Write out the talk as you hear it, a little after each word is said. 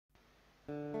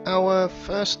Our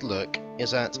first look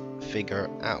is at figure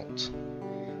out.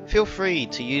 Feel free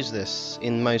to use this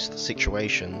in most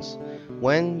situations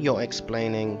when you're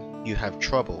explaining you have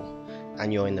trouble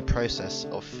and you're in the process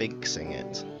of fixing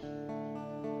it.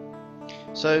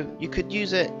 So you could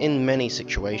use it in many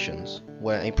situations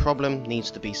where a problem needs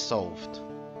to be solved,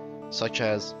 such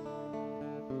as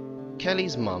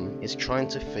Kelly's mum is trying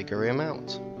to figure him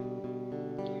out.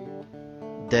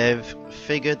 They've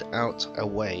figured out a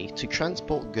way to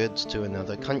transport goods to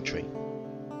another country.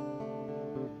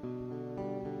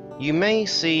 You may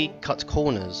see cut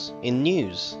corners in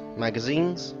news,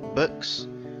 magazines, books,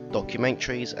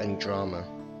 documentaries and drama,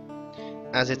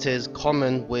 as it is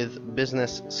common with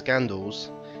business scandals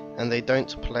and they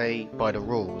don't play by the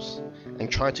rules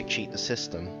and try to cheat the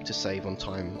system to save on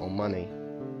time or money.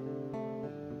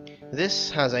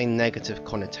 This has a negative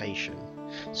connotation,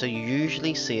 so you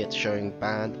usually see it showing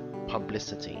bad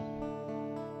publicity.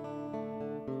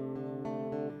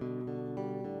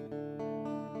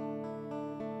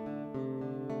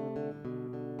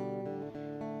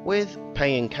 With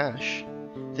paying cash,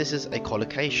 this is a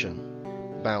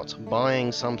collocation about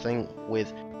buying something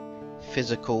with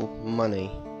physical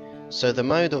money, so the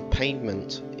mode of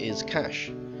payment is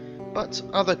cash, but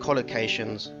other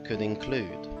collocations could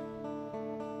include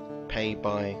pay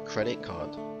by credit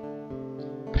card,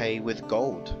 pay with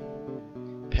gold,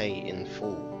 pay in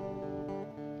full.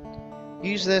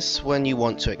 Use this when you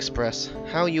want to express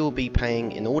how you will be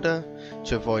paying in order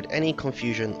to avoid any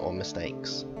confusion or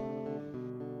mistakes.